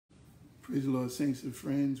Praise the Lord, saints and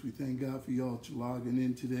friends. We thank God for y'all logging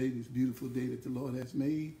in today, this beautiful day that the Lord has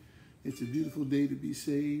made. It's a beautiful day to be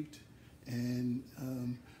saved. And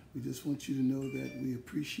we just want you to know that we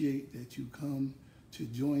appreciate that you come to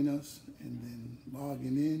join us and then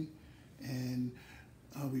logging in. And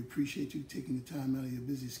we appreciate you taking the time out of your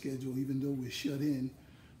busy schedule, even though we're shut in.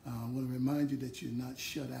 I want to remind you that you're not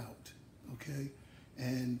shut out, okay?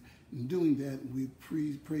 And in doing that, we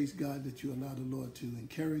praise God that you allow the Lord to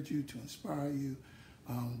encourage you, to inspire you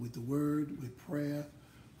with the word, with prayer.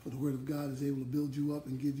 For the word of God is able to build you up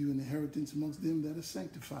and give you an inheritance amongst them that are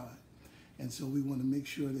sanctified. And so we want to make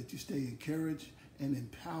sure that you stay encouraged and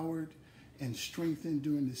empowered and strengthened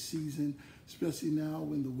during the season, especially now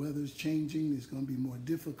when the weather's changing. It's going to be more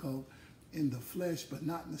difficult in the flesh, but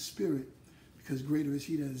not in the spirit, because greater is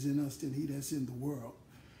he that is in us than he that's in the world.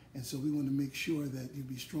 And so we want to make sure that you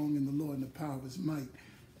be strong in the Lord and the power of his might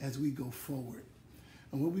as we go forward.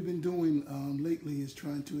 And what we've been doing lately is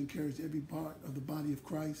trying to encourage every part of the body of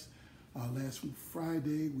Christ. Last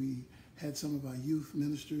Friday, we had some of our youth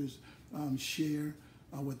ministers share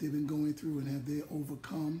what they've been going through and have they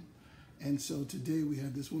overcome. And so today we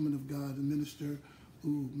have this woman of God, a minister,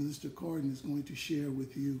 Minister Corden, is going to share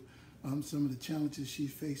with you some of the challenges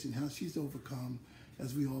she's facing, how she's overcome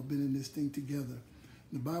as we all been in this thing together.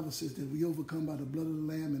 The Bible says that we overcome by the blood of the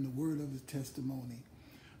Lamb and the word of his testimony.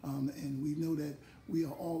 And we know that we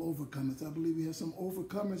are all overcomers. I believe we have some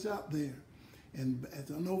overcomers out there. And as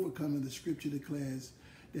an overcomer, the scripture declares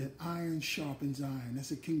that iron sharpens iron.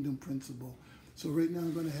 That's a kingdom principle. So right now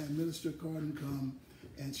I'm going to have Minister Corden come,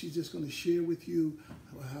 and she's just going to share with you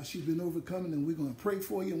how she's been overcoming, and we're going to pray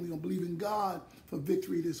for you, and we're going to believe in God for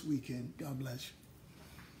victory this weekend. God bless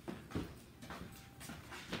you.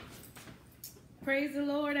 Praise the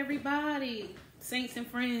Lord, everybody. Saints and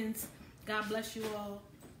friends, God bless you all.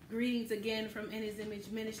 Greetings again from In His Image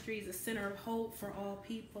Ministries, a center of hope for all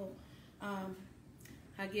people.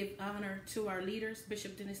 I give honor to our leaders,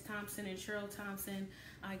 Bishop Dennis Thompson and Cheryl Thompson.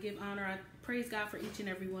 I give honor, I praise God for each and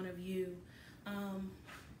every one of you.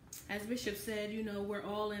 As Bishop said, you know, we're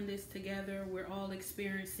all in this together. We're all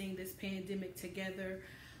experiencing this pandemic together.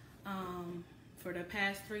 For the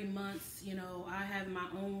past 3 months, you know, I have my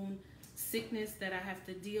own sickness that I have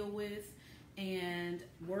to deal with, and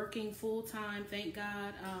working full-time, thank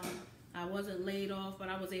God. I wasn't laid off, but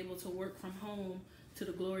I was able to work from home to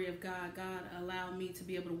the glory of God. God allowed me to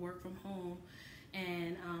be able to work from home,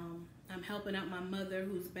 and I'm helping out my mother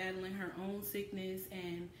who's battling her own sickness,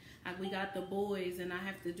 and we got the boys, and I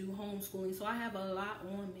have to do homeschooling, so I have a lot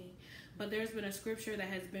on me. But there's been a scripture that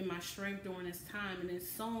has been my strength during this time, and it's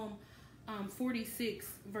Psalm 46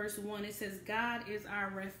 verse 1. It says, God is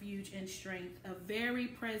our refuge and strength, a very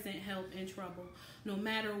present help in trouble. No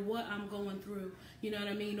matter what I'm going through, you know what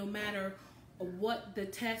I mean? No matter what the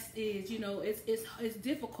test is, you know, it's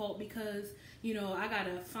difficult because, you know, I got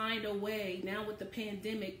to find a way. Now with the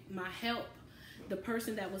pandemic, my help, the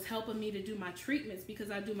person that was helping me to do my treatments, because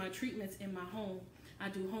I do my treatments in my home. I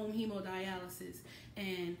do home hemodialysis,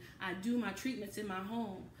 and I do my treatments in my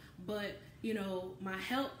home. But, you know, my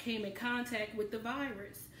help came in contact with the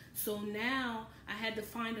virus. So now I had to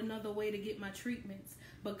find another way to get my treatments.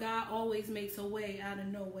 But God always makes a way out of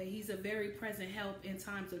no way. He's a very present help in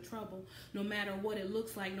times of trouble. No matter what it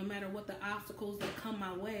looks like, no matter what the obstacles that come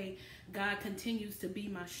my way, God continues to be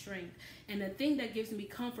my strength. And the thing that gives me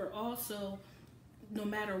comfort also, no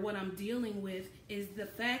matter what I'm dealing with, is the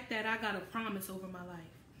fact that I got a promise over my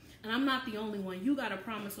life. And I'm not the only one. You got a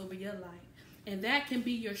promise over your life. And that can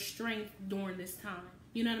be your strength during this time.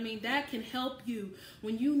 You know what I mean? That can help you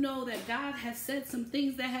when you know that God has said some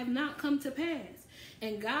things that have not come to pass.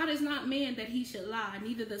 And God is not man that he should lie,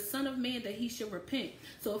 neither the son of man that he should repent.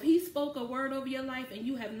 So if he spoke a word over your life and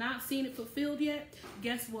you have not seen it fulfilled yet,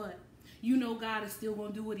 guess what? You know God is still going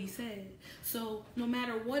to do what he said. So no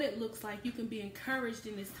matter what it looks like, you can be encouraged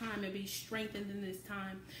in this time and be strengthened in this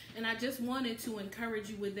time. And I just wanted to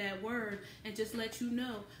encourage you with that word and just let you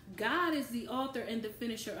know God is the author and the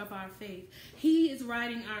finisher of our faith. He is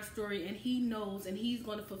writing our story, and he knows, and he's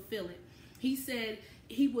going to fulfill it. He said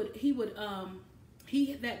he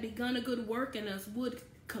that begun a good work in us would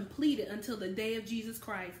complete it until the day of Jesus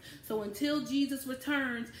Christ. So until Jesus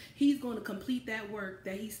returns, he's going to complete that work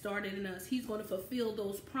that he started in us. He's going to fulfill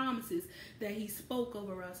those promises that he spoke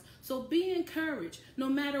over us. So be encouraged. No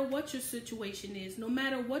matter what your situation is, no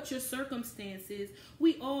matter what your circumstance is,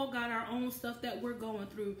 we all got our own stuff that we're going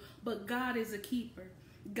through, but God is a keeper.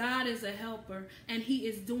 God is a helper, and he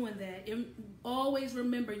is doing that. And always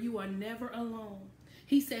remember, you are never alone.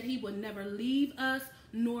 He said he would never leave us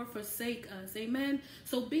nor forsake us. Amen.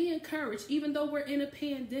 So be encouraged. Even though we're in a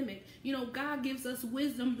pandemic, God gives us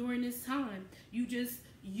wisdom during this time. You just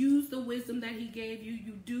use the wisdom that he gave you.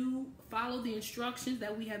 You do follow the instructions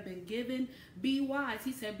that we have been given. Be wise.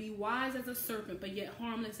 He said, be wise as a serpent, but yet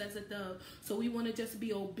harmless as a dove. So we want to just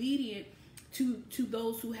be obedient to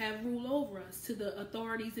those who have rule over us, to the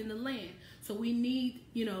authorities in the land. So we need,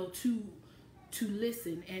 to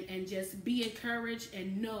listen and just be encouraged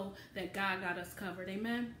and know that God got us covered.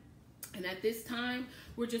 Amen. And at this time,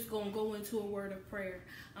 we're just going to go into a word of prayer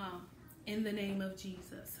in the name of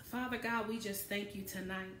Jesus. Father God, we just thank you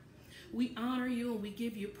tonight. We honor you and we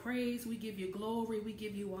give you praise. We give you glory. We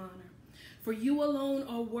give you honor. For you alone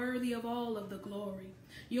are worthy of all of the glory.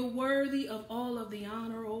 You're worthy of all of the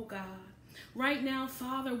honor, oh God. Right now,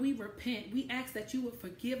 Father, we repent. We ask that you would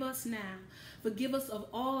forgive us now. Forgive us of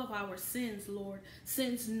all of our sins, Lord.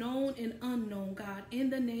 Sins known and unknown, God, in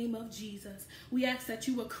the name of Jesus. We ask that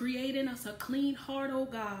you would create in us a clean heart, oh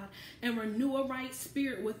God, and renew a right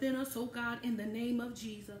spirit within us, oh God, in the name of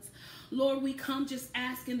Jesus. Lord, we come just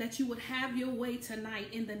asking that you would have your way tonight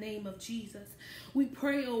in the name of Jesus. We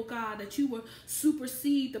pray, oh God, that you would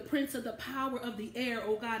supersede the prince of the power of the air,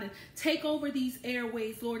 oh God, and take over these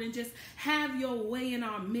airways, Lord, and just have your way in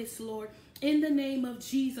our midst, Lord. In the name of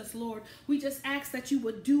Jesus, Lord, we just ask that you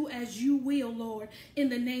would do as you will, Lord, in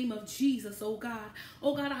the name of Jesus, oh God.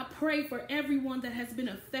 Oh God, I pray for everyone that has been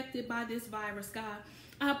affected by this virus, God.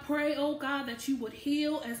 I pray, oh God, that you would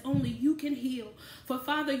heal as only you can heal. For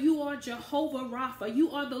Father, you are Jehovah Rapha.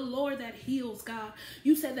 You are the Lord that heals, God.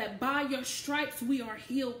 You said that by your stripes we are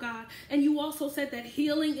healed, God. And you also said that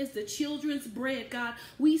healing is the children's bread, God.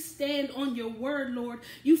 We stand on your word, Lord.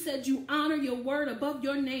 You said you honor your word above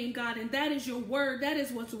your name, God. And that is your word. That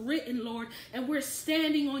is what's written, Lord. And we're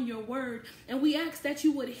standing on your word. And we ask that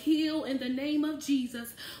you would heal in the name of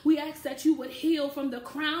Jesus. We ask that you would heal from the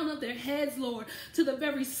crown of their heads, Lord, to the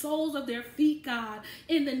very soles of their feet, God,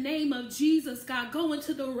 in the name of Jesus, God. Go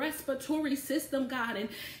into the respiratory system, God, and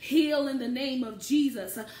heal in the name of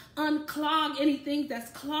Jesus. Unclog anything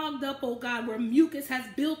that's clogged up, oh God, where mucus has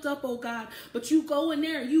built up, oh God. But you go in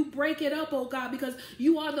there and you break it up, oh God, because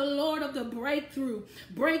you are the Lord of the breakthrough.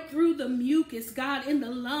 Break through the mucus, God, in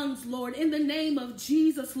the lungs, Lord, in the name of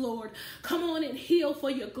Jesus, Lord. Come on and heal for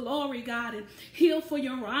your glory, God, and heal for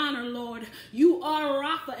your honor, Lord. You are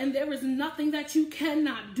Rapha, and there is nothing that you cannot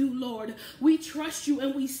do, Lord. We trust you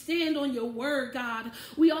and we stand on your word, God.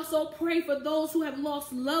 We also pray for those who have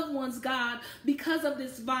lost loved ones, God, because of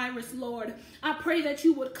this virus, Lord. I pray that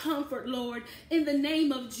you would comfort, Lord, in the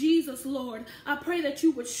name of Jesus, Lord. I pray that you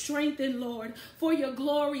would strengthen, Lord, for your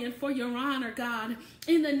glory and for your honor, God.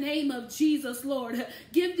 In the name of Jesus, Lord,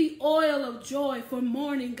 give the oil of joy for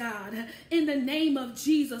mourning, God. In the name of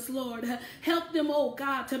Jesus, Lord, help them, oh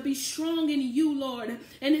God, to be strong in you, Lord,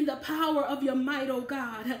 and in the power of your might, oh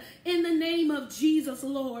God. In the name of Jesus,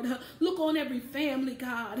 Lord, look on every family,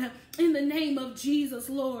 God. In the name of Jesus,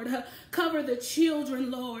 Lord, cover the children,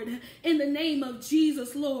 Lord. In the name of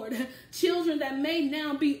Jesus, Lord, children that may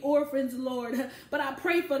now be orphans, Lord, but I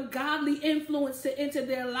pray for godly influence to enter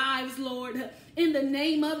their lives, Lord. In the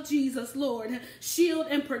name of Jesus, Lord, shield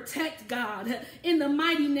and protect, God. In the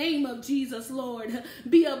mighty name of Jesus, Lord,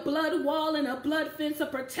 be a blood wall and a blood fence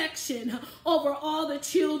of protection over all the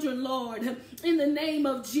children, Lord. In the name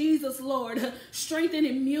of Jesus, Lord, strengthen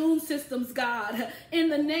immune systems, God. In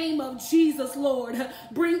the name of Jesus, Lord,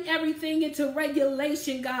 bring everything into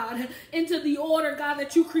regulation, God, into the order, God,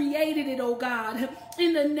 that you created it, oh God.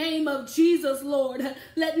 In the name of Jesus, Lord,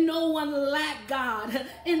 let no one lack, God.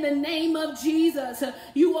 In the name of Jesus,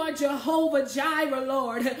 you are Jehovah Jireh,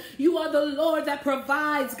 Lord. You are the Lord that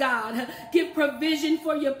provides, God. Give provision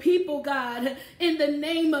for your people, God. In the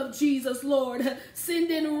name of Jesus, Lord, send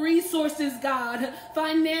in resources, God.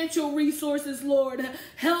 Financial resources, Lord.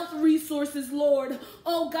 Health resources, Lord.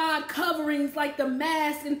 Oh God, coverings like the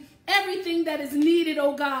mask and everything that is needed,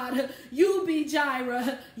 oh God. You be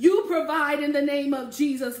Jireh. You provide in the name of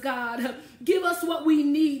Jesus, God. Give us what we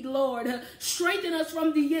need, Lord. Strengthen us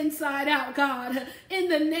from the inside out, God. In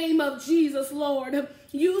the name of Jesus, Lord.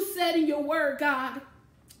 You said in your word, God,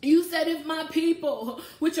 you said if my people,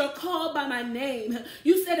 which are called by my name,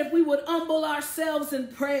 you said if we would humble ourselves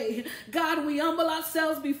and pray. God, we humble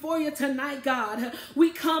ourselves before you tonight, God. We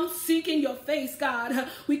come seeking your face, God.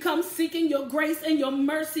 We come seeking your grace and your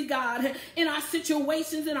mercy, God, in our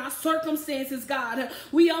situations, in our circumstances, God.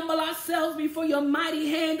 We humble ourselves before your mighty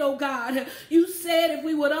hand, oh God. You said if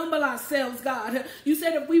we would humble ourselves, God. You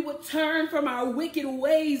said if we would turn from our wicked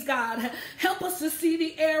ways, God. Help us to see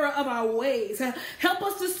the error of our ways. Help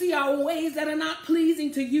us to see our ways that are not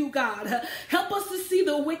pleasing to you, God. Help us to see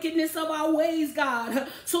the wickedness of our ways, God,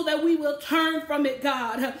 so that we will turn from it,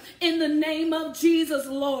 God. In the name of Jesus,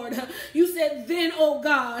 Lord. You said then, oh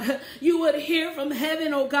God, you would hear from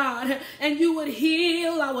heaven, oh God, and you would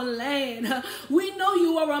heal our land. We know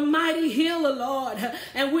you are a mighty healer, Lord,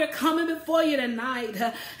 and we're coming before you tonight.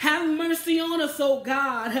 Have mercy on us, oh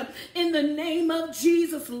God. In the name of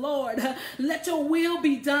Jesus, Lord, let your will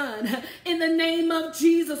be done. In the name of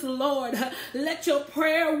Jesus, Lord, let your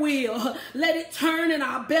prayer wheel, let it turn in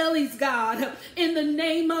our bellies, God. In the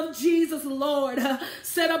name of Jesus, Lord,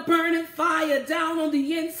 set a burning fire down on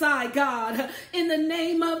the inside, God. In the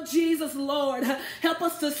name of Jesus, Lord, help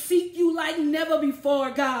us to seek you like never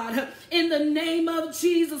before, God. In the name of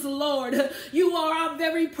Jesus, Lord, you are our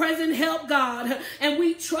very present help, God, and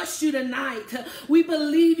we trust you tonight. We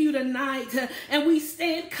believe you tonight, and we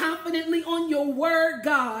stand confidently on your word,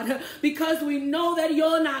 God, because we know that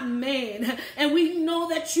you're not man, and we know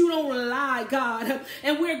that you don't lie, God,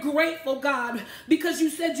 and we're grateful, God, because you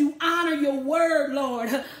said you honor your word,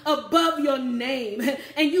 Lord, above your name,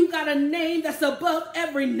 and you got a name that's above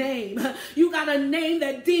every name. You got a name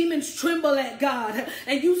that demons tremble at, God,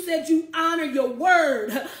 and you said you honor your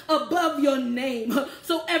word above your name.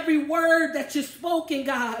 So every word that you've spoken,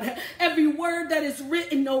 God, every word that is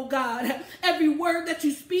written, oh God, every word that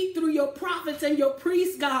you speak through your prophets and your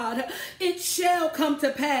priests, God, it shall come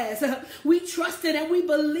to pass. We trust it and we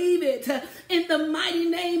believe it in the mighty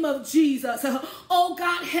name of Jesus. Oh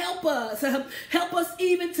God, help us. Help us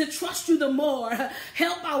even to trust you the more.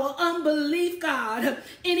 Help our unbelief, God.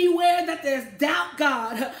 Anywhere that there's doubt,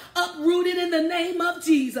 God, uprooted in the name of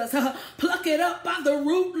Jesus. Pluck it up by the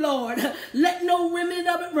root, Lord. Let no remnant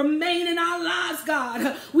of it remain in our lives,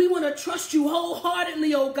 God. We want to trust you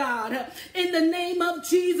wholeheartedly, oh God, in the name of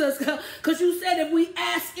Jesus, because you said if we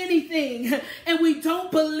ask anything and we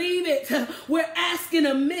don't believe it, we're asking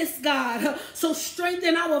amiss, God. So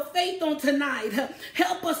strengthen our faith on tonight.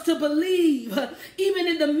 Help us to believe even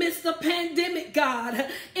in the midst of pandemic, God,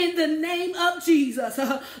 in the name of Jesus.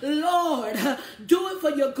 Lord, do it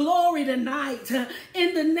for your glory tonight,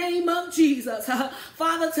 in the name of Jesus.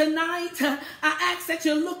 Father, tonight I ask that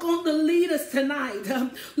you look on the leaders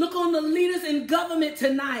tonight. Look on the leaders in government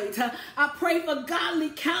tonight. I pray for godly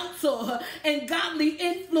counsel and godly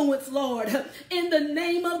influence, Lord, in the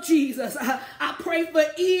name of Jesus. I pray for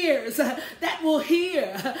ears that will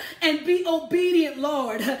hear and be obedient,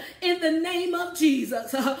 Lord, in the name of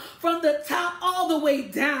Jesus. From the top all the way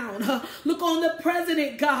down. Look on the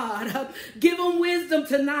president, God. Give him wisdom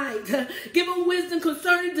tonight. Give him wisdom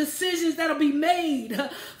concerning decisions that'll be made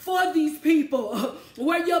for these people.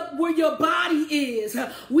 Where your body is.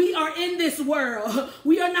 We are in this world.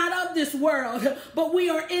 We are not of this world, but we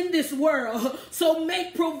are in this world. So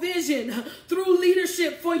make provision through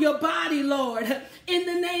leadership for your body, Lord, in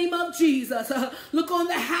the name of Jesus. Look on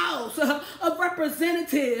the House of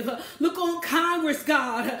Representatives. Look on Congress,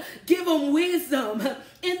 God. Give them wisdom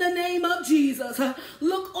in the name of Jesus.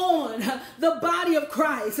 Look on the body of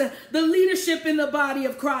Christ, the leadership in the body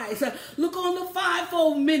of Christ. Look on the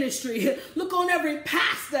fivefold ministry. Look on every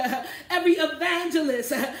pastor, every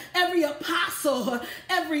evangelist, every apostle,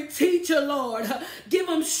 every teacher, Lord. Give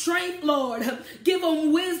them strength, Lord. Give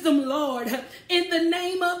them wisdom, Lord. In the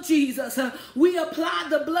name of Jesus, we apply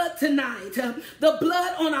the blood tonight. The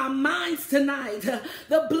blood on our minds tonight.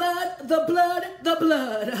 The blood, the blood, the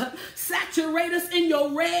blood. Saturate us in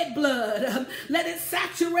your red blood. Let it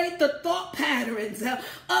saturate the thought patterns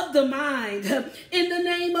of the mind. In the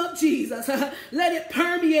name of Jesus, let it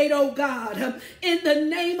permeate, oh God. In the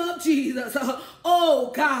name of Jesus,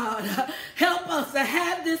 oh God, help us to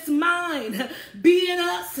have this mind be in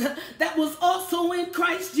us that was also in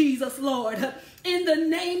Christ Jesus, Lord. In the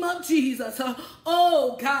name of Jesus,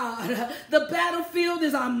 oh God, the battlefield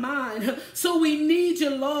is our mind, so we need you,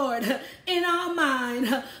 Lord, in our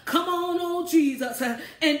mind. Come on, oh Jesus,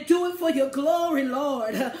 and do it for your glory,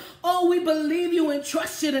 Lord. Oh, we believe you and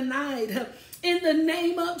trust you tonight. In the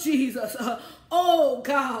name of Jesus, oh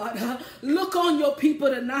God, look on your people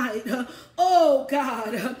tonight. Oh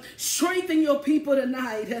God, strengthen your people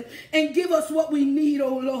tonight and give us what we need,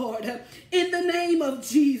 oh Lord. In the name of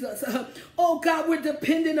Jesus. Oh God, we're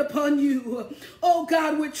dependent upon you. Oh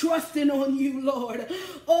God, we're trusting on you, Lord.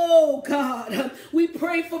 Oh God, we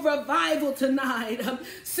pray for revival tonight.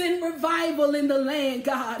 Send revival in the land,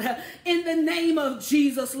 God. In the name of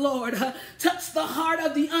Jesus, Lord. Touch the heart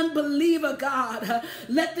of the unbeliever, God.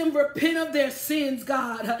 Let them repent of their sins,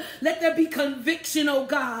 God. Let there be conviction, oh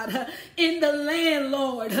God, in the land,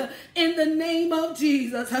 Lord. In the name of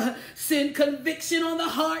Jesus, send conviction on the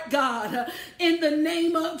heart, God. In the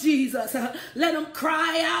name of Jesus, Let them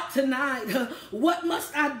cry out tonight. What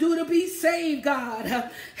must I do to be saved,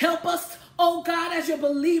 God? Help us, oh God, as your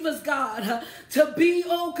believers, God, to be,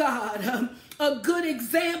 oh God, a good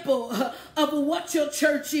example of what your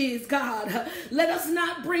church is, God. Let us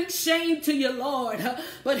not bring shame to you, Lord,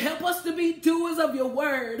 but help us to be doers of your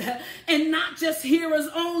word and not just hearers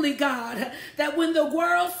only, God, that when the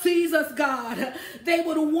world sees us, God, they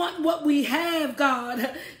would want what we have,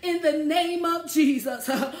 God, in the name of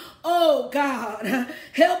Jesus. Oh, God,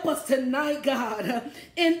 help us tonight, God,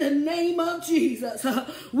 in the name of Jesus.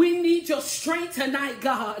 We need your strength tonight,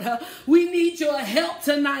 God. We need your help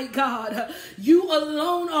tonight, God. You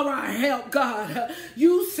alone are our help, God.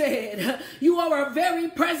 You said you are a very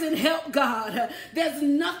present help, God. There's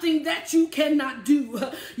nothing that you cannot do.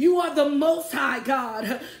 You are the Most High,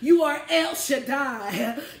 God. You are El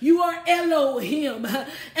Shaddai. You are Elohim.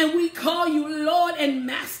 And we call you Lord and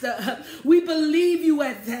Master. We believe you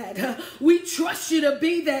as that. We trust you to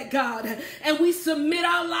be that, God. And we submit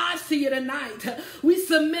our lives to you tonight. We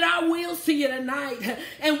submit our wills to you tonight.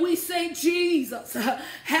 And we say, Jesus,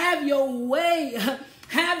 have your way.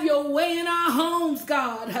 Have your way in our homes,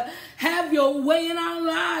 God. Have your way in our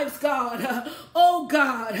lives, God. Oh,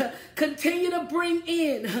 God, continue to bring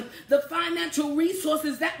in the financial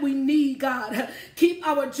resources that we need, God. Keep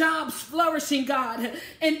our jobs flourishing, God.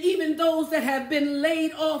 And even those that have been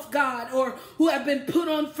laid off, God, or who have been put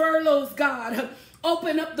on furloughs, God.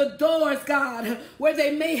 Open up the doors, God, where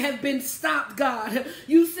they may have been stopped, God.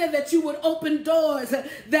 You said that you would open doors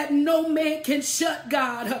that no man can shut,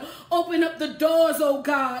 God. Open up the doors, oh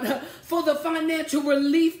God, for the financial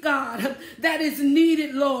relief, God, that is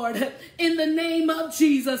needed, Lord. In the name of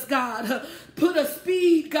Jesus, God. Put a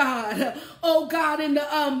speed, God, oh God, in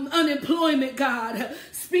the unemployment, God.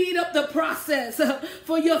 Speed up the process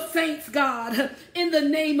for your saints, God, in the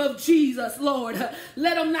name of Jesus, Lord.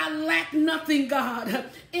 Let them not lack nothing, God,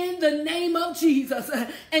 in the name of Jesus.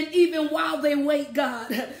 And even while they wait,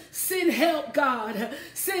 God, send help, God.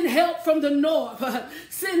 Send help from the north.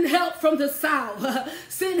 Send help from the south.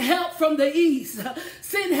 Send help from the east.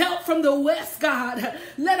 Send help from the west, God.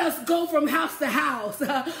 Let us go from house to house.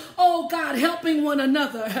 Oh, God, helping one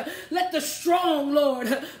another. Let the strong,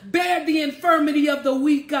 Lord, bear the infirmity of the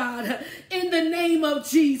weak, God, in the name of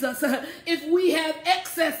Jesus. If we have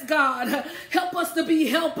excess, God, help us to be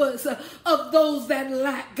helpers of those that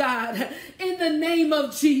lack, God, in the name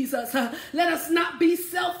of Jesus. Let us not be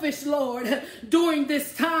selfish, Lord, during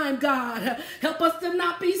this time, God. Help us to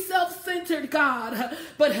not be self-centered, God,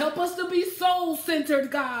 but help us to be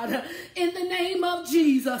soul-centered, God, in the name of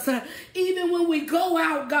Jesus. Even when we go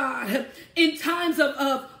out, God, in times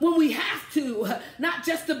of when we have to, not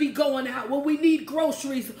just to be going out, when we need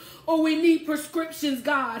groceries or we need prescriptions,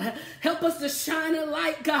 God. Help us to shine a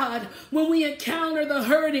light, God, when we encounter the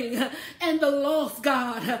hurting and the lost,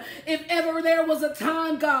 God. If ever there was a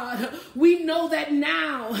time, God, we know that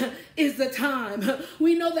now is the time.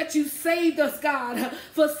 We know that you saved us, God,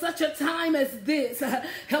 for such a time as this.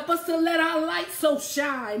 Help us to let our light so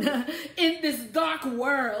shine in this dark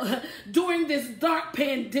world, during this dark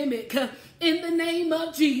pandemic. In the name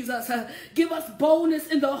of Jesus, give us boldness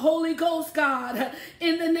in the Holy Ghost, God.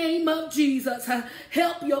 In the name of Jesus,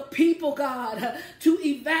 help your people, God, to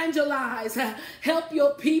evangelize. Help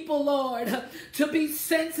your people, Lord, to be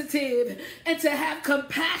sensitive and to have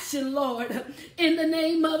compassion, Lord. In the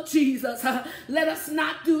name of Jesus, let us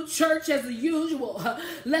not do church as usual.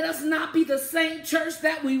 Let us not be the same church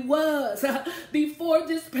that we was before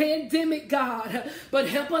this pandemic, God. But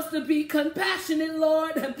help us to be compassionate,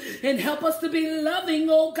 Lord, and help us to be loving,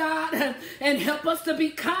 oh God, and help us to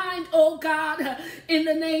be kind, oh God, in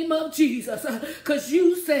the name of Jesus. Because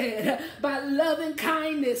you said, by love and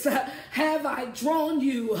kindness have I drawn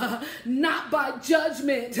you, not by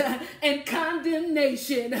judgment and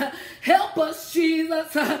condemnation. Help us,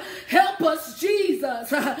 Jesus. Help us,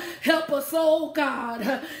 Jesus. Help us, oh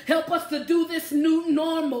God. Help us to do this new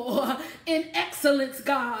normal in excellence,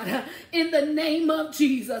 God, in the name of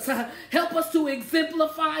Jesus. Help us to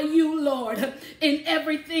exemplify you, Lord, in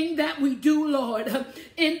everything that we do, Lord,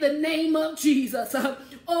 in the name of Jesus.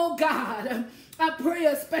 Oh God, I pray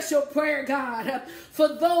a special prayer, God, for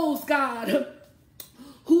those, God,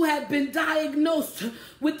 who have been diagnosed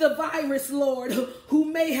with the virus, Lord, who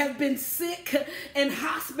may have been sick and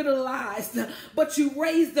hospitalized, but you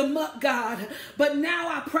raised them up, God. But now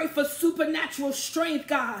I pray for supernatural strength,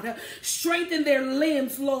 God. Strengthen their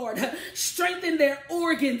limbs, Lord. Strengthen their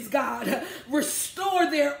organs, God. Restore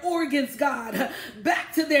their organs, God,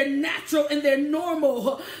 back to their natural and their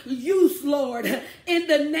normal use, Lord, in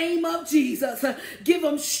the name of Jesus. Give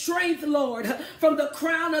them strength, Lord, from the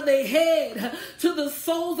crown of their head to the soul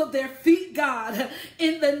soles of their feet, God,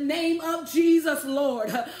 in the name of Jesus,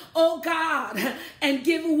 Lord. Oh God, and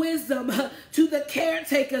give wisdom to the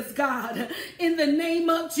caretakers, God, in the name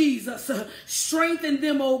of Jesus. Strengthen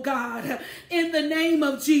them, oh God, in the name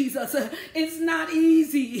of Jesus. It's not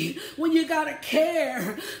easy when you gotta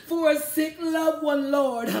care for a sick loved one,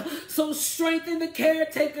 Lord. So strengthen the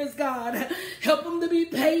caretakers, God. Help them to be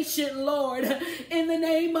patient, Lord, in the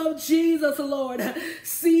name of Jesus, Lord.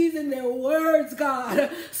 Season their words, God,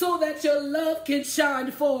 so that your love can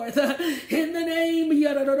shine forth. In the name,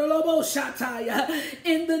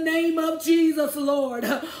 in the name of Jesus, Lord.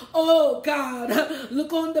 Oh God,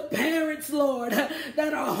 look on the parents, Lord,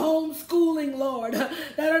 that are homeschooling, Lord,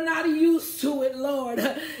 that are not used to it, Lord.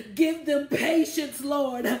 Give them patience,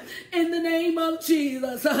 Lord, in the name of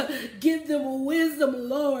Jesus. Give them wisdom,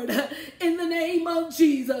 Lord, in the name of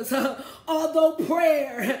Jesus. Although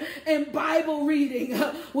prayer and Bible reading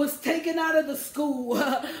was taken out of the school,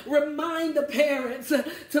 remind the parents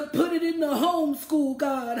to put it in the home school,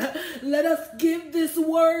 God. Let us give this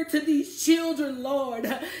word to these children, Lord,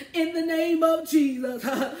 in the name of Jesus.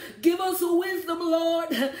 Give us wisdom,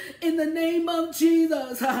 Lord, in the name of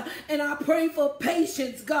Jesus. And I pray for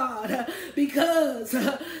patience, God, because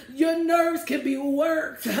your nerves can be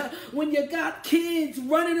worked when you got kids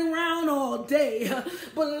running around all day.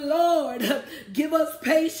 But Lord, give us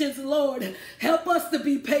patience, Lord. Help us to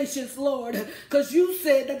be patient, Lord, because you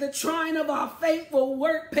said that the trying of our faith will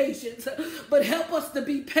work patience. But help us to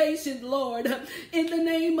be patient, Lord, in the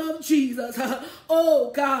name of Jesus.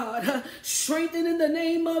 Oh God, strengthen in the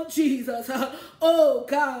name of Jesus. Oh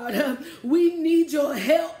God, we need your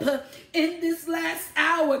help in this last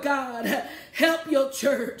hour, God. Help your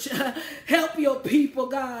church. Help your people,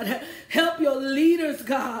 God. Help your leaders,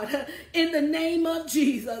 God, in the name of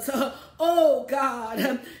Jesus. Oh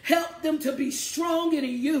God, help them to be strong in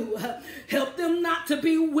you. Help them not to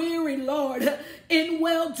be weary, Lord, in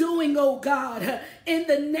well-doing, oh God, in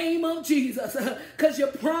the name of Jesus, because you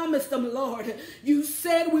promised them, Lord. You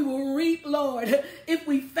said we will reap, Lord, if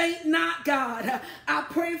we faint not, God. I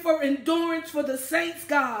pray for endurance for the saints,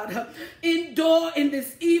 God. Endure in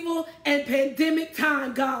this evil and pandemic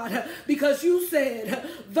time, God, because you said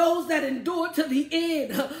those that endure to the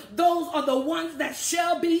end, those are the ones that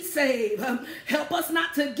shall be saved. Help us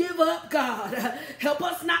not to give up, God. Help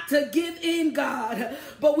us not to give in, God,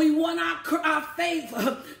 but we want our faith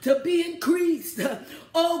to be increased.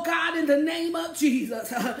 Oh God, in the name of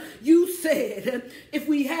Jesus, you said if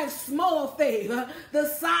we have small faith, the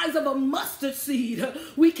size of a mustard seed,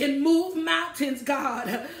 we can move mountains,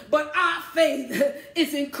 God. But our faith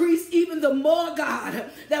is increased even the more,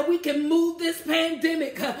 God, that we can move this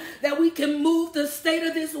pandemic, that we can move the state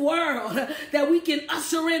of this world, that we can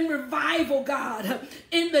usher in revival, God,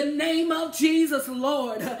 in the name of Jesus,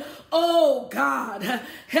 Lord. Oh God,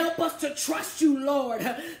 help us to trust you, Lord.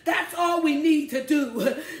 That's all we need to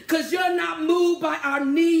do, because you're not moved by our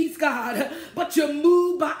needs, God, but you're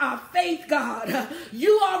moved by our faith, God.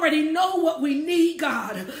 You already know what we need,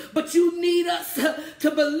 God, but you need us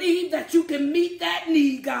to believe that you can meet that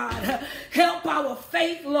need, God. Help our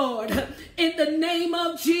faith, Lord, in the name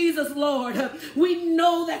of Jesus, Lord. We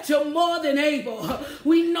know that you're more than able.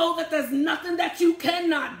 We know that there's nothing that you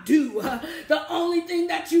cannot do. The only thing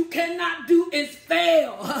that you cannot do is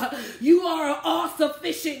fail. You are an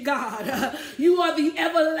all-sufficient God. You are the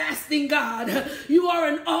everlasting God. You are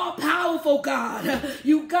an all-powerful God.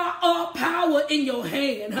 You got all power in your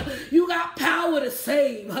hand. You got power to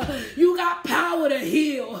save. You got power to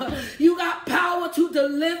heal. You got power to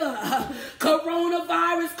deliver.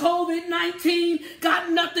 Coronavirus, COVID-19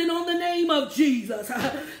 got nothing on the name of Jesus.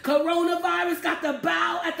 Coronavirus got to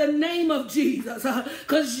bow at the name of Jesus,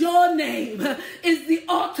 because your name is the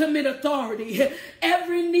ultimate authority.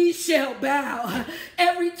 Every knee shall bow,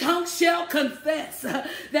 every tongue shall confess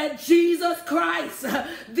that Jesus Christ,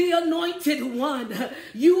 the anointed one,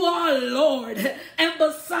 you are Lord, and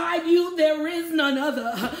beside you there is none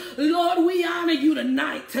other. Lord, we honor you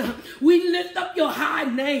tonight. We lift up your high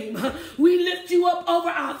name. We lift you up over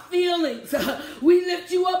our feelings. We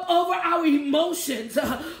lift you up over our emotions.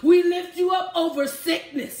 We lift you up over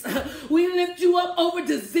sickness. We lift you up over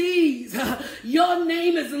disease. Your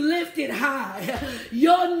name is lifted high.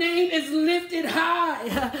 Your name is lifted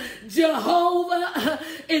high. Jehovah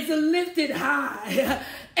is lifted high.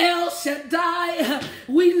 El Shaddai,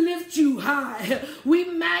 we lift you high. We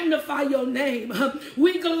magnify your name.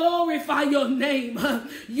 We glorify your name.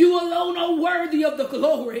 You alone are worthy of the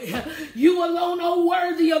glory. You alone are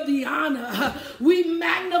worthy of the honor. We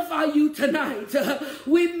magnify you tonight.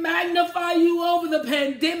 We magnify you over the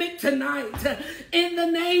pandemic tonight. In the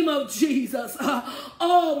name of Jesus,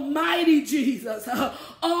 Almighty Jesus,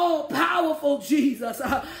 all powerful Jesus,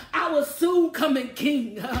 our soon coming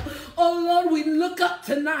King. Oh Lord, we look up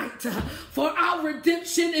tonight, for our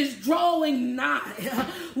redemption is drawing nigh.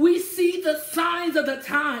 We see the signs of the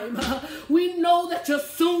time. We know that you're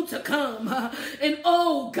soon to come. And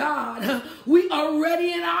oh God, we are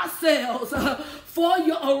ready in ourselves for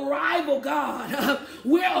your arrival, God.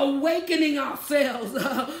 We're awakening ourselves.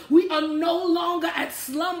 We are no longer at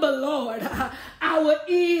slumber, Lord. Our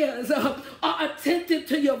ears are attentive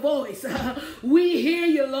to your voice. We hear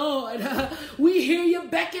you, Lord. We hear you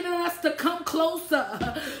beckoning us to come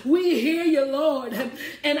closer. We hear you, Lord.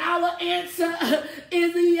 And our answer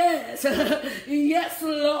is yes. Yes,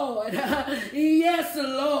 Lord. Yes,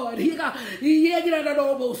 Lord. Yes,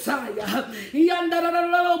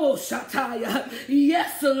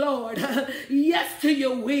 Lord. Yes to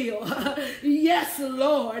your will. Yes,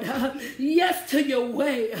 Lord. Yes to your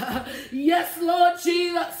way. Yes, Lord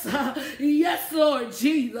Jesus. Yes, Lord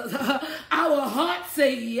Jesus. Our hearts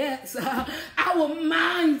say yes. Our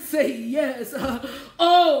minds say yes.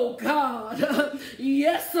 Oh God.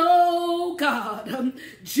 Yes, oh God.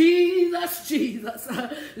 Jesus, Jesus.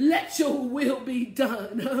 Let your will be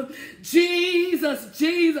done. Jesus,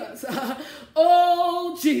 Jesus.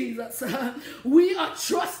 Oh Jesus. We are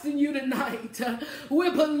trusting you tonight.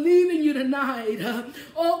 We're believing you tonight.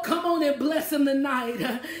 Oh, come on and bless him tonight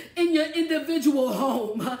in your individual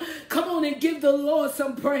home. Come on and give the Lord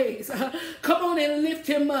some praise. Come on and lift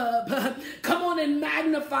him up. Come on and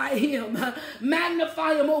magnify him.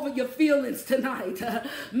 Magnify him over your feelings tonight.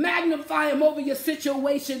 Magnify him over your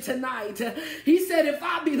situation tonight. He said, if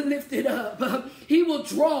I be lifted up, he will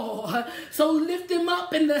draw. So lift him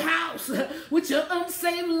up in the house with your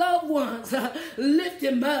unsaved loved ones. Lift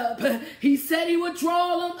him up. He said he would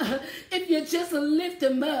draw them if you just lift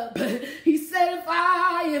him up. He said, if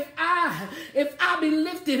I be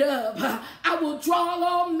lifted up, I will draw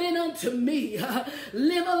all men unto me.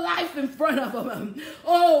 Live a life in front of them.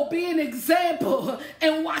 Oh, be an example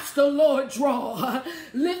and watch the Lord draw.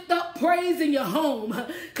 Lift up praise in your home,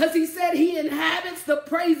 because he said he inhabits the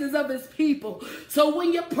praises of his people. So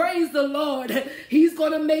when you praise the Lord, he's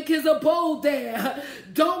going to make his abode there.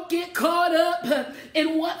 Don't get caught up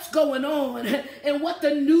in what's going on and what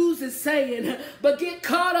the news is saying, but get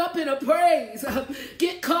caught up in a praise.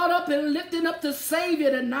 Get caught up in lifting up the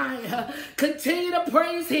Savior tonight. Continue to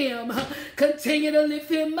praise him. Continue to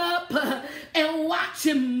lift him up and watch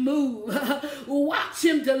him move. Watch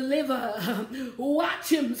him deliver.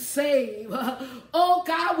 Watch him save. Oh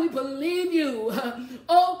God, we believe you.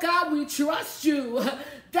 Oh God, we trust you.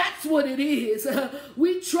 That's what it is.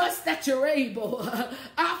 We trust that you're able.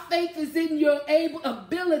 Our faith is in your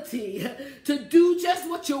ability to do just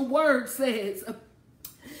what your word says.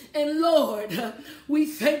 And Lord, we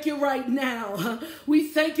thank you right now. We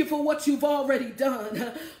thank you for what you've already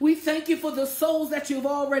done. We thank you for the souls that you've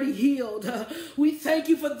already healed. We thank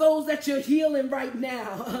you for those that you're healing right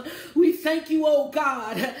now. We thank you, oh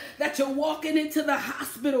God, that you're walking into the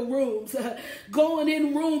hospital rooms, going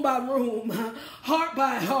in room by room, heart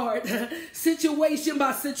by heart, situation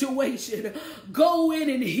by situation. Go in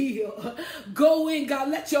and heal. Go in, God.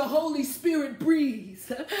 Let your Holy Spirit breathe.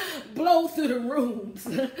 Blow through the rooms.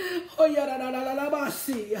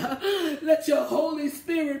 Let your Holy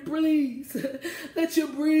Spirit breathe. Let your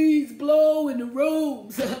breeze blow in the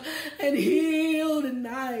rooms and heal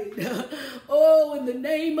tonight. Oh, in the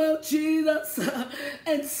name of Jesus,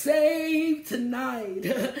 and save tonight.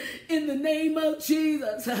 In the name of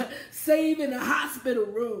Jesus, save in the hospital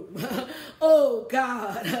room. Oh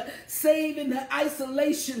God, save in the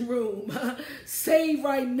isolation room. Save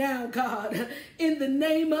right now, God. In the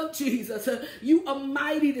name of Jesus, you are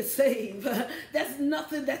mighty to save. There's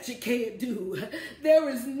nothing that you can't do. There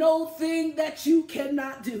is no thing that you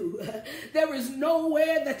cannot do. There is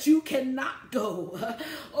nowhere that you cannot go.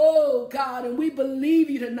 Oh God, and we believe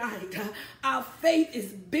you tonight. Our faith is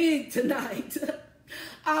big tonight.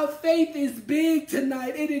 Our faith is big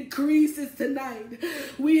tonight. It increases tonight.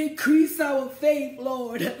 We increase our faith,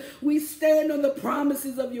 Lord. We stand on the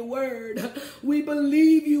promises of your word. We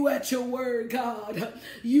believe you at your word, God.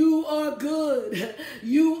 You are good.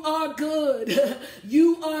 You are good.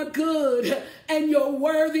 You are good. And you're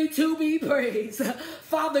worthy to be praised.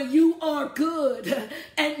 Father, you are good.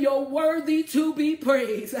 And you're worthy to be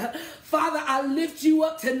praised. Father, I lift you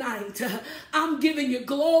up tonight. I'm giving you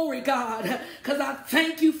glory, God, because I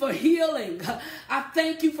thank you for healing. I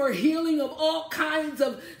thank you for healing of all kinds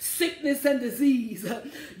of sickness and disease.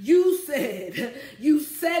 You said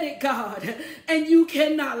it, God, and you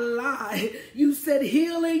cannot lie. You said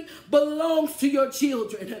healing belongs to your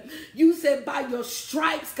children. You said by your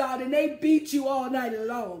stripes, God, and they beat you all night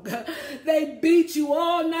long. They beat you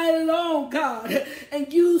all night long, God,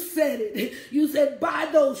 and you said it. You said by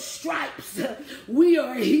those stripes, we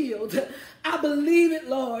are healed. I believe it,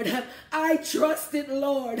 Lord. I trust it,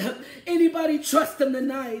 Lord. Anybody trust him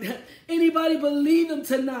tonight? Anybody believe him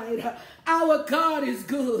tonight? Our God is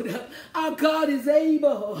good. Our God is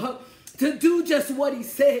able to do just what he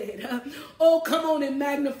said. Oh, come on and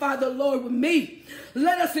magnify the Lord with me.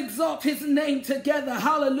 Let us exalt his name together.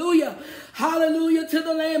 Hallelujah. Hallelujah to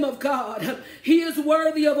the Lamb of God. He is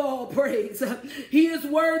worthy of all praise. He is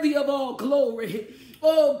worthy of all glory.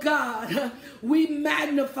 Oh God, we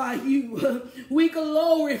magnify you. We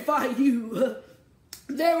glorify you.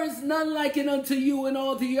 There is none like it unto you in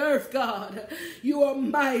all the earth, God. You are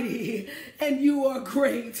mighty and you are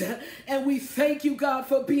great. And we thank you, God,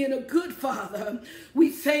 for being a good Father. We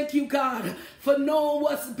thank you, God, for knowing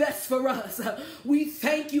what's best for us. We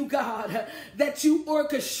thank you, God, that you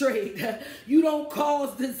orchestrate. You don't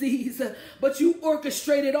cause disease, but you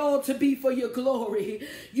orchestrate it all to be for your glory.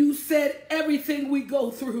 You said everything we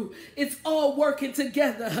go through, it's all working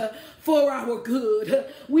together for our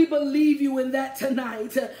good. We believe you in that tonight.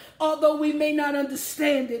 Although we may not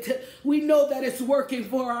understand it, we know that it's working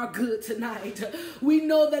for our good tonight. We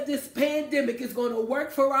know that this pandemic is going to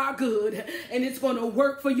work for our good and it's going to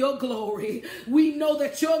work for your glory. We know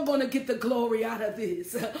that you're going to get the glory out of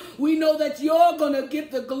this. We know that you're going to get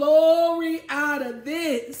the glory out of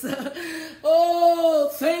this. Oh,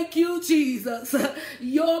 thank you, Jesus.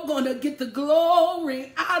 You're going to get the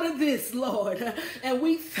glory out of this, Lord. And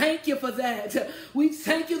we thank you for that. We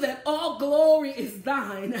thank you that all glory is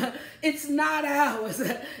thine. It's not ours.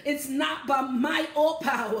 It's not by might or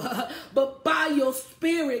power, but by your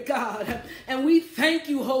Spirit, God. And we thank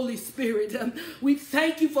you, Holy Spirit. We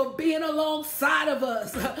thank you for being alongside of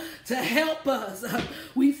us to help us.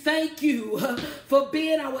 We thank you for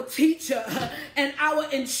being our teacher and our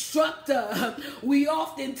instructor. We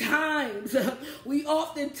oftentimes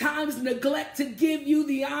neglect to give you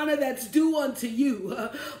the honor that's due unto you.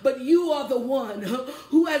 But you are the one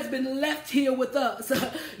who has been left here with us.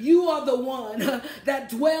 You are the one that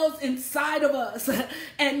dwells inside of us.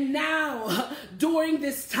 And now, during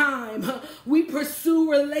this time, we pursue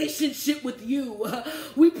relationship with you.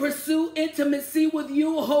 We pursue intimacy with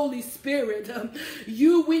you, Holy Spirit.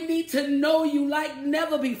 We need to know you like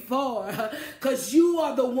never before, because you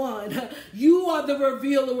are the one. You are the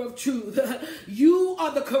revealer of truth. You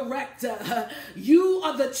are the corrector. You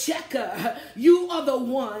are the checker. You are the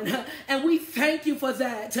one. And we thank you for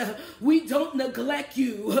that. We don't neglect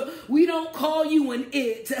you. We don't call you an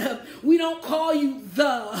it. We don't call you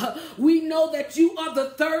the. We know that you are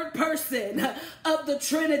the third person of the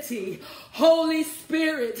Trinity, Holy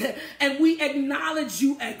Spirit, and we acknowledge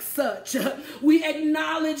you as such. We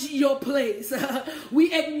acknowledge your place.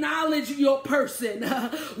 We acknowledge your person.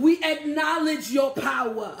 We acknowledge your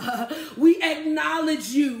power. We acknowledge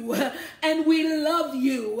you, and we love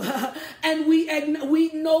you, and we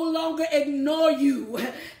no longer ignore you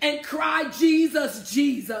and cry, Jesus,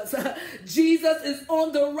 Jesus. Jesus is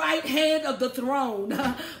on the right hand of the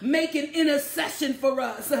throne, making intercession for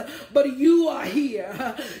us. But you are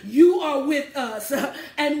here. You are with us,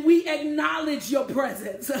 and we acknowledge your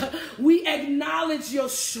presence. We acknowledge your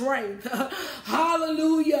strength.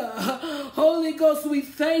 Hallelujah. Holy Ghost, we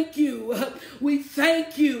thank you. We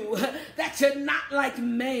thank you that you're not like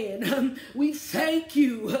man. We thank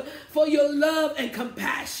you for your love and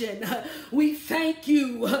compassion. We thank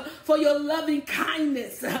you for your loving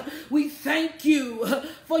kindness. We thank you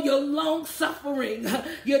for your long suffering.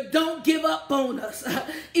 You don't give up on us.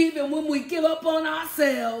 Even when we give up on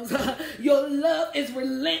ourselves, your love is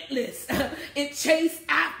relentless. It chases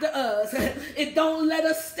after us. It don't let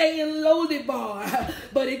us stay in lowly bar,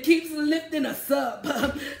 but it keeps lifting us up.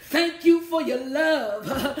 Thank you for your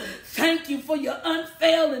love. Thank you for your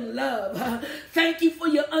unfailing love. Thank you for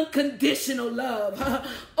your unconditional love.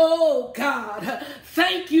 Oh God,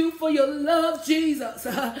 thank you for your love, Jesus.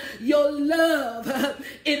 Your love,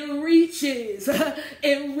 it reaches to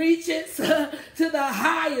the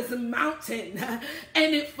highest mountain,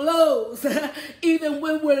 and it flows even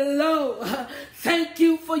when we're low. Thank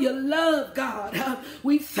you for your love, God.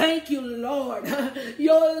 We thank you, Lord.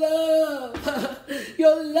 Your love,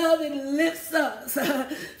 it lifts us.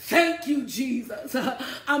 Thank you, Jesus.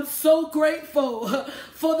 I'm so grateful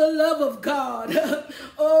for the love of God.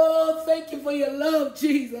 Oh, thank you for your love,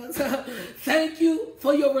 Jesus. Thank you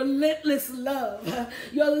for your relentless love.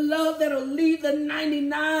 Your love that'll leave the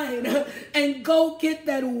 99 and go get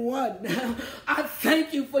that one. I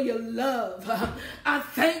thank you for your love. I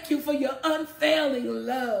thank you for your unfailing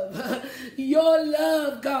love. Your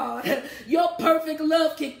love, God, your perfect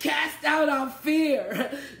love can cast out our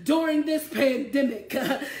fear during this pandemic.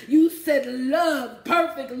 You said love,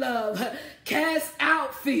 perfect love, cast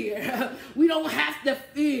out fear. We don't have to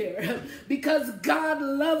fear because God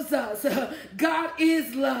loves us. God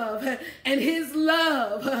is love, and his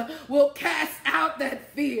love will cast out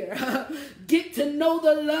that fear. Get to know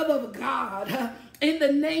the love of God in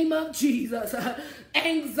the name of Jesus.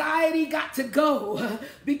 Anxiety got to go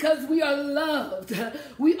because we are loved.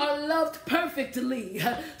 We are loved perfectly.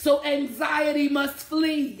 So anxiety must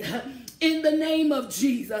flee. In the name of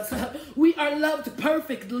Jesus, we are loved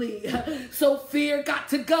perfectly. So fear got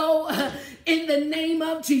to go. In the name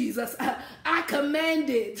of Jesus, I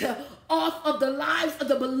command it off of the lives of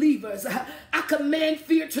the believers. I command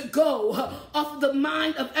fear to go off of the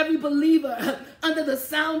mind of every believer under the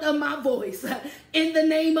sound of my voice. In the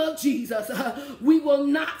name of Jesus, we will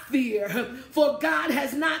not fear, for God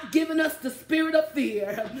has not given us the spirit of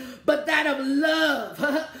fear, but that of love,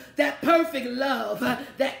 that perfect love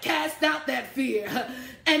that casts out that fear,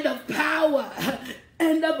 and of power,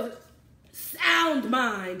 and of a sound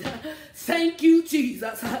mind. Thank you,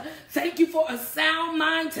 Jesus. Thank you for a sound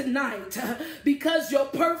mind tonight, because your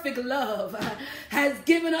perfect love has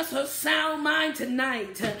given us a sound mind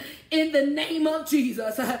tonight. In the name of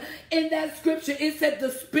Jesus. In that scripture, it said the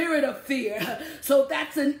spirit of fear. So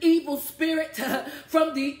that's an evil spirit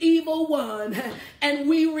from the evil one. And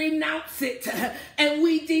we renounce it and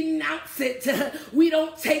we denounce it. We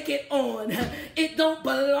don't take it on. It don't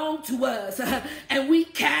belong to us. And we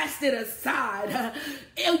cast it aside.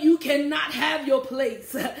 You cannot have your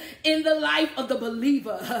place in the life of the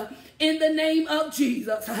believer. In the name of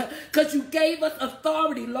Jesus, because you gave us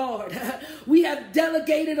authority, Lord. We have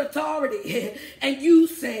delegated authority, and you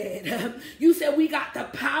said we got the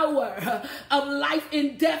power of life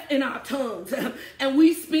and death in our tongues, and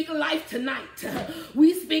we speak life tonight.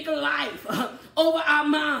 We speak life over our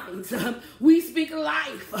minds. We speak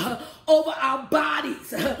life over our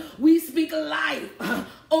bodies. We speak life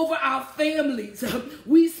over our families.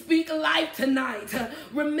 We speak life tonight.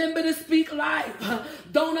 Remember to speak life.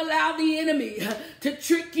 Don't allow the enemy to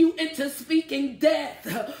trick you into speaking death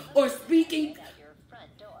or speaking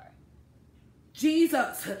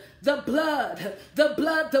Jesus, the blood, the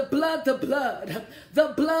blood, the blood, the blood, the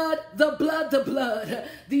blood, the blood, the blood,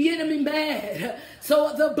 the enemy mad,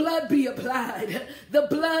 so the blood be applied, the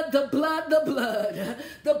blood, the blood, the blood,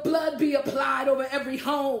 the blood be applied over every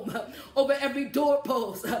home, over every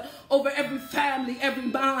doorpost, over every family, every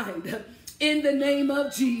mind, in the name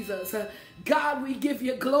of Jesus. God, we give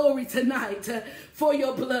you glory tonight for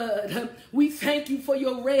your blood. We thank you for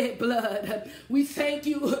your red blood. We thank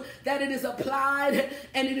you that it is applied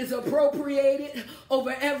and it is appropriated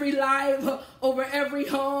over every life, over every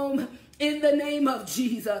home. In the name of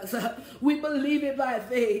Jesus, we believe it by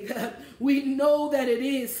faith. We know that it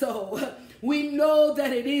is so. We know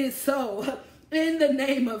that it is so. In the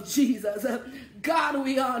name of Jesus. God,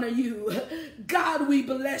 we honor you. God, we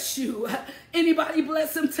bless you. Anybody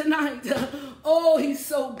bless him tonight? Oh, he's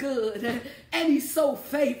so good and he's so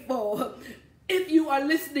faithful. If you are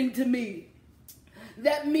listening to me,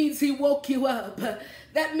 that means he woke you up.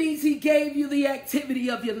 That means he gave you the activity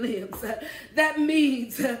of your limbs. That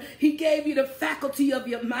means he gave you the faculty of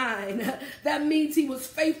your mind. That means he was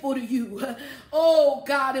faithful to you. Oh,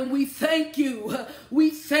 God, and we thank you. We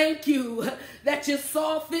thank you that you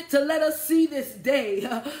saw fit to let us see this day.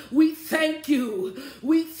 We thank you.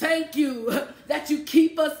 We thank you that you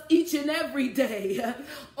keep us each and every day.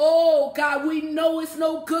 Oh, God, we know it's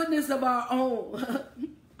no goodness of our own.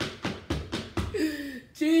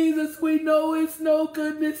 Jesus, we know it's no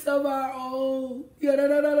goodness of our own.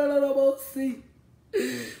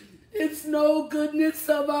 It's no goodness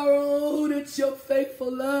of our own. It's your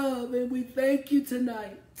faithful love. And we thank you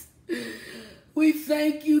tonight. We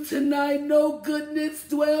thank you tonight. No goodness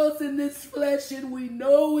dwells in this flesh, and we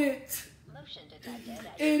know it.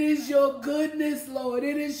 It is your goodness, Lord.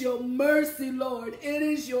 It is your mercy, Lord. It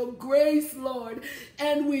is your grace, Lord.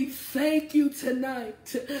 And we thank you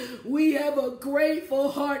tonight. We have a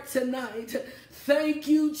grateful heart tonight. Thank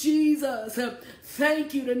you, Jesus.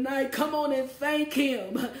 Thank you tonight. Come on and thank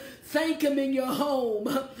him. Thank him in your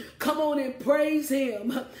home. Come on and praise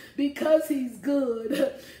him because he's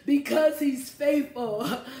good, because he's faithful.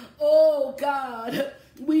 Oh, God,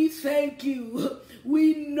 we thank you.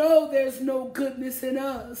 We know there's no goodness in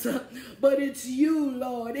us, but it's you,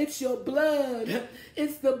 Lord. It's your blood.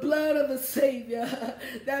 It's the blood of the Savior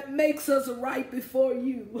that makes us right before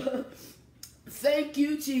you. Thank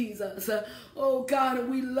you, Jesus. Oh, God,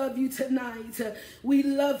 and we love you tonight. We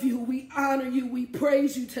love you. We honor you. We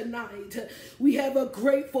praise you tonight. We have a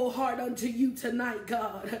grateful heart unto you tonight,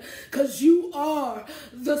 God, because you are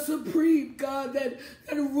the supreme God that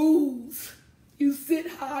rules. You sit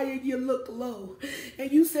high and you look low.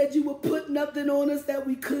 And you said you would put nothing on us that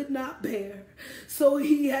we could not bear. So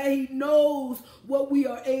he knows what we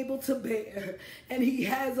are able to bear. And he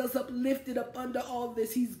has us uplifted up under all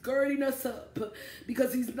this. He's girding us up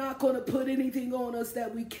because he's not going to put anything on us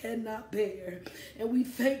that we cannot bear. And we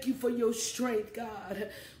thank you for your strength, God.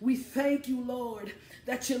 We thank you, Lord,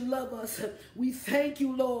 that you love us. We thank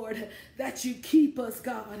you, Lord, that you keep us,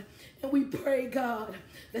 God. And we pray, God,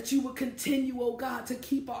 that you will continue, oh God, to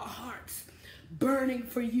keep our hearts burning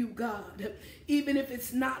for you, God. Even if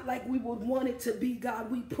it's not like we would want it to be, God,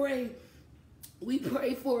 we pray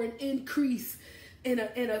for an increase in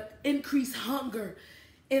an increased hunger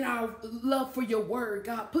in our love for your word,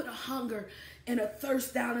 God. Put a hunger and a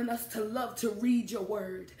thirst down in us to love to read your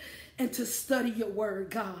word and to study your word,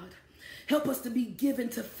 God. Help us to be given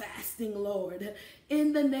to fasting, Lord.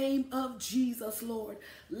 In the name of Jesus, Lord.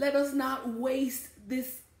 Let us not waste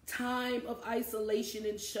this time of isolation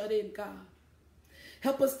and shut in, God.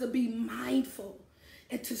 Help us to be mindful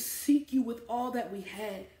and to seek you with all that we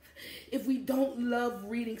have. If we don't love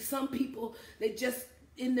reading, some people, they just,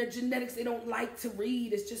 in their genetics, they don't like to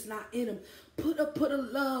read. It's just not in them. Put a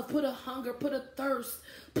love, put a hunger, put a thirst.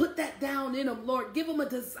 Put that down in them, Lord. Give them a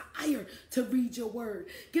desire to read your word.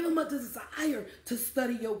 Give them a desire to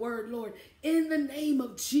study your word, Lord. In the name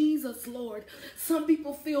of Jesus, Lord. Some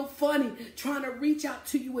people feel funny trying to reach out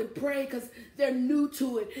to you and pray because they're new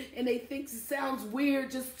to it and they think it sounds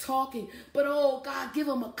weird just talking. But oh, God, give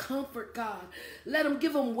them a comfort, God. Let them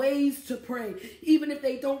give them ways to pray. Even if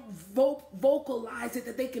they don't vocalize it,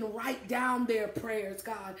 that they can write down their prayers,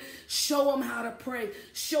 God. Show them how to pray.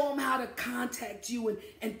 Show them how to contact you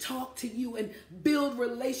and talk to you and build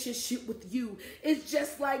relationship with you. It's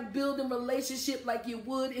just like building relationship like you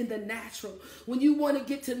would in the natural. When you want to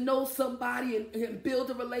get to know somebody and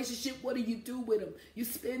build a relationship, what do you do with them? You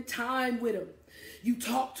spend time with them. You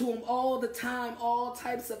talk to them all the time, all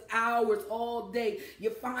types of hours, all day. You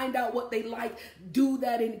find out what they like. Do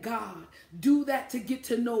that in God. Do that to get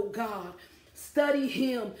to know God. Study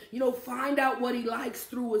him, find out what he likes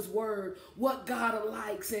through his word, what God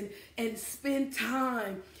likes, and spend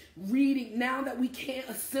time reading. Now that we can't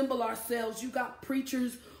assemble ourselves, you got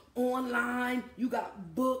preachers online, you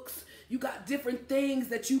got books, you got different things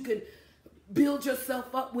that you can build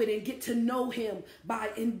yourself up with and get to know him by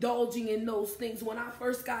indulging in those things. When I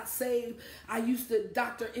first got saved,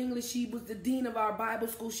 Dr. English, she was the dean of our Bible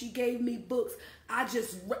school. She gave me books. I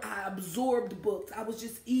absorbed books. I was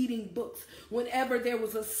just eating books. Whenever there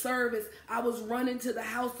was a service, I was running to the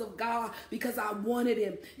house of God because I wanted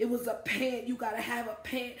him. It was a pant. You got to have a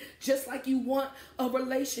pant just like you want a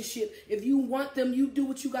relationship. If you want them, you do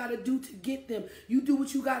what you got to do to get them. You do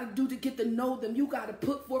what you got to do to get to know them. You got to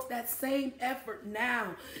put forth that same effort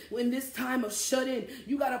now. In this time of shut-in,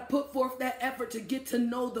 you got to put forth that effort to get to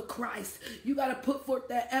know the Christ. You got to put forth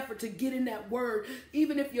that effort to get in that word.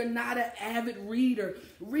 Even if you're not an avid reader,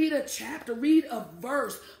 read a chapter, read a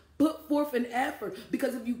verse, put forth an effort,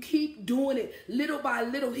 because if you keep doing it little by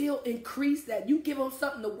little, he'll increase that. You give him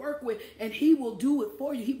something to work with and he will do it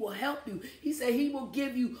for you. He will help you. He said he will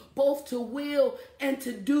give you both to will and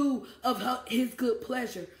to do of his good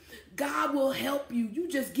pleasure. God will help you. You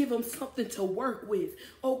just give him something to work with.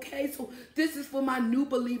 Okay, so this is for my new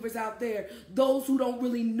believers out there, those who don't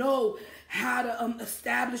really know how to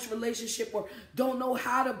establish relationship or don't know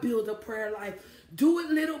how to build a prayer life. Do it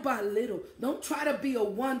little by little. Don't try to be a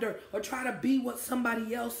wonder or try to be what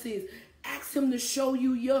somebody else is. Ask him to show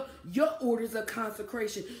you your orders of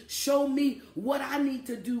consecration. Show me what I need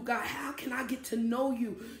to do, God. How can I get to know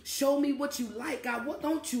you? Show me what you like, God. What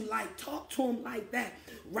don't you like? Talk to him like that.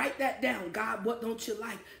 Write that down. God, what don't you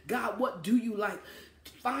like? God, what do you like?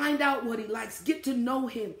 Find out what he likes. Get to know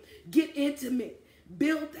him. Get intimate.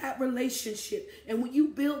 Build that relationship. And when you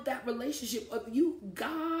build that relationship of you,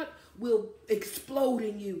 God will explode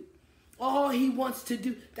in you. All he wants to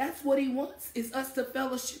do, that's what he wants, is us to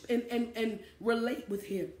fellowship and relate with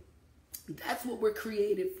him. That's what we're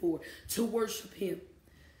created for, to worship him.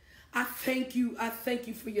 I thank you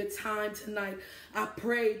for your time tonight. I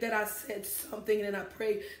pray that I said something, and I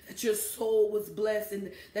pray that your soul was blessed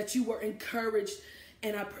and that you were encouraged.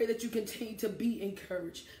 And I pray that you continue to be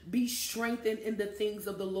encouraged. Be strengthened in the things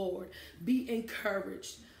of the Lord. Be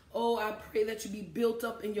encouraged. Oh, I pray that you be built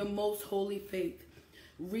up in your most holy faith.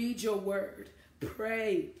 Read your word.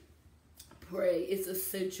 Pray. Pray. It's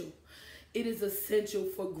essential. It is essential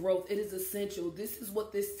for growth. It is essential. This is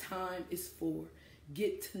what this time is for.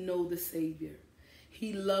 Get to know the Savior.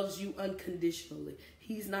 He loves you unconditionally.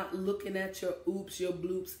 He's not looking at your oops, your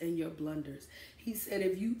bloops, and your blunders. He said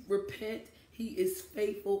if you repent, he is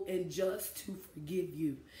faithful and just to forgive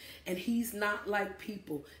you. And he's not like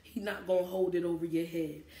people. He's not going to hold it over your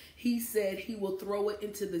head. He said he will throw it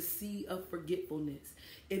into the sea of forgetfulness.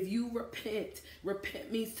 If you repent,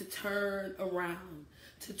 repent means to turn around,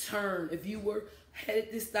 to turn. If you were headed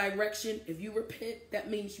this direction, if you repent,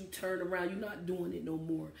 that means you turn around. You're not doing it no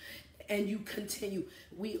more. And you continue.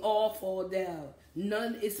 We all fall down.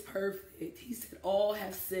 None is perfect. He said all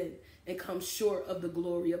have sinned and come short of the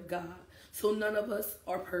glory of God. So none of us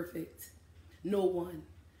are perfect. No one.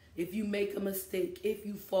 If you make a mistake, if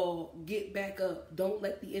you fall, get back up. Don't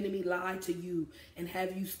let the enemy lie to you and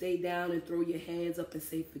have you stay down and throw your hands up and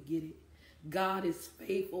say, forget it. God is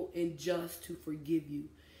faithful and just to forgive you.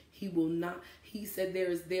 He will not. He said there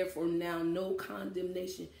is therefore now no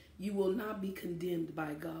condemnation. You will not be condemned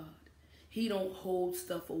by God. He don't hold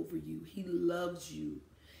stuff over you. He loves you.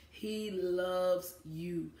 He loves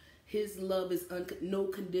you. His love is no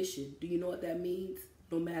condition. Do you know what that means?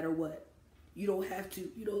 No matter what. You don't have to.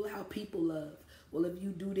 You know how people love. Well, if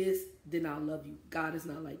you do this, then I'll love you. God is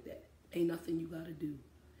not like that. Ain't nothing you got to do.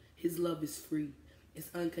 His love is free. It's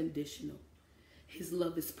unconditional. His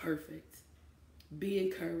love is perfect. Be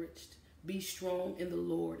encouraged. Be strong in the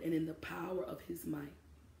Lord and in the power of his might.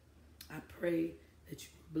 I pray that you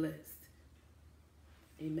are blessed.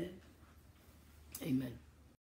 Amen. Amen.